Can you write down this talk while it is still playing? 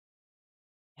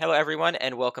Hello everyone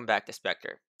and welcome back to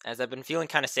Specter. As I've been feeling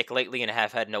kind of sick lately and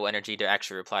have had no energy to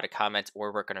actually reply to comments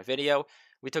or work on a video,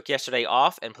 we took yesterday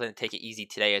off and plan to take it easy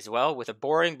today as well with a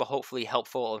boring but hopefully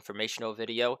helpful informational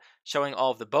video showing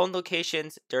all of the bone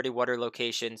locations, dirty water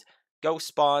locations, ghost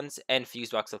spawns, and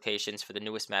fuse box locations for the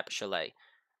newest map Chalet.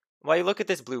 While you look at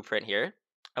this blueprint here,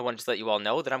 I wanted to let you all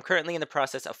know that I'm currently in the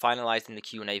process of finalizing the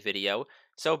Q&A video,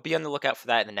 so be on the lookout for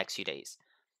that in the next few days.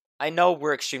 I know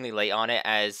we're extremely late on it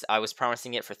as I was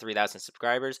promising it for 3,000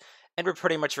 subscribers, and we're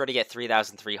pretty much ready at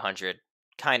 3,300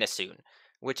 kind of soon,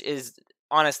 which is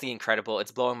honestly incredible.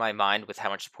 It's blowing my mind with how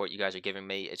much support you guys are giving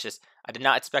me. It's just, I did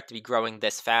not expect to be growing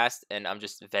this fast, and I'm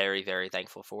just very, very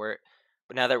thankful for it.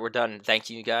 But now that we're done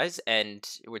thanking you guys, and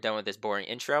we're done with this boring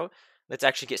intro, let's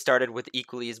actually get started with the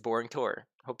equally as boring tour.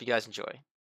 Hope you guys enjoy.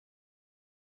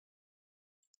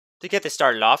 To get this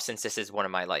started off, since this is one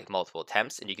of my multiple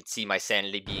attempts, and you can see my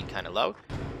sanity being kind of low,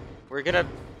 we're gonna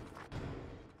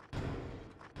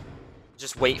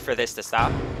just wait for this to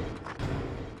stop.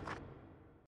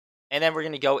 And then we're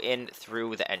gonna go in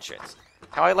through the entrance.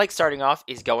 How I like starting off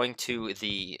is going to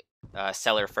the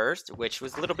cellar first, which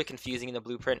was a little bit confusing in the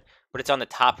blueprint, but it's on the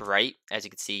top right, as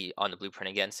you can see on the blueprint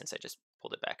again, since I just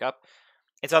pulled it back up.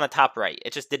 It's on the top right.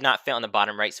 It just did not fit on the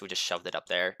bottom right, so we just shoved it up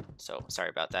there. So sorry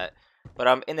about that.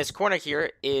 But in this corner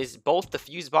here is both the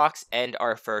fuse box and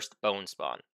our first bone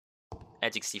spawn,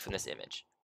 as you can see from this image.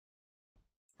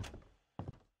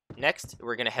 Next,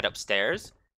 we're going to head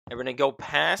upstairs, and we're going to go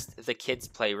past the kids'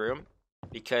 playroom,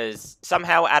 because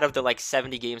somehow out of the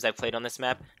 70 games I've played on this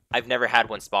map, I've never had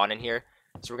one spawn in here.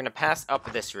 So we're going to pass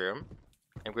up this room,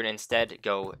 and we're going to instead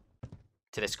go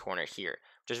to this corner here,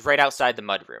 which is right outside the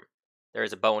mud room. There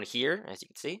is a bone here, as you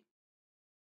can see.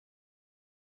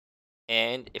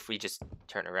 And if we just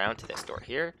turn around to this door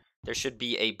here, there should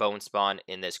be a bone spawn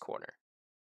in this corner.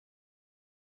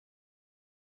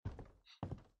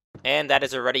 And that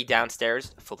is already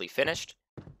downstairs, fully finished.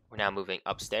 We're now moving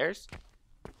upstairs.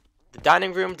 The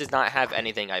dining room does not have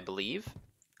anything, I believe.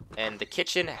 And the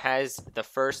kitchen has the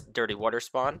first dirty water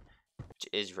spawn, which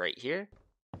is right here.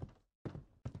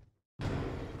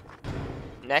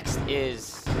 Next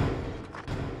is,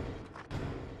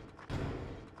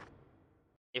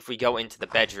 if we go into the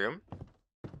bedroom,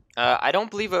 I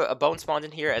don't believe a bone spawned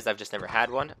in here as I've just never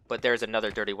had one, but there's another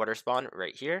dirty water spawn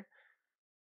right here.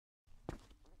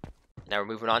 Now we're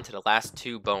moving on to the last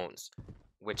two bones,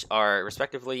 which are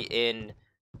respectively in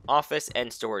office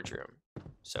and storage room.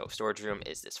 So storage room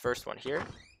is this first one here,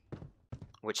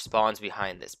 which spawns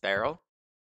behind this barrel.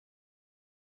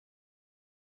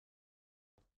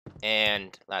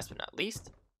 And last but not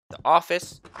least, the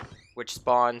office, which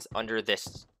spawns under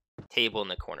this table in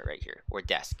the corner right here, or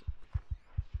desk.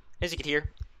 As you can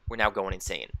hear, we're now going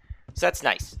insane. So that's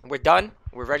nice. We're done.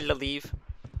 We're ready to leave.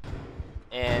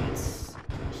 And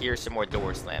here's some more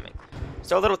doors slamming.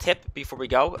 So a little tip before we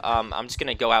go, I'm just going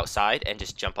to go outside and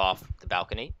just jump off the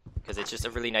balcony, because it's just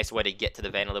a really nice way to get to the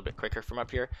van a little bit quicker from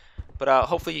up here. But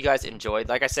hopefully you guys enjoyed.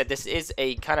 Like I said, this is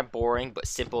a kind of boring but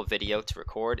simple video to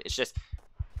record. It's just,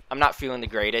 I'm not feeling the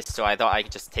greatest, so I thought I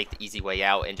could just take the easy way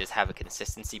out and just have a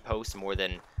consistency post more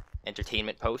than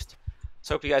entertainment post.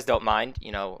 So hope you guys don't mind,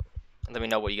 let me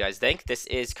know what you guys think. This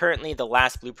is currently the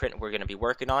last blueprint we're going to be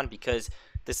working on, because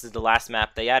this is the last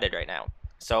map they added right now.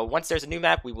 So once there's a new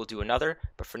map, we will do another.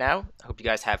 But for now, I hope you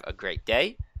guys have a great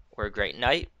day or a great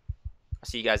night. I'll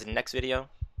see you guys in the next video.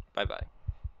 Bye bye.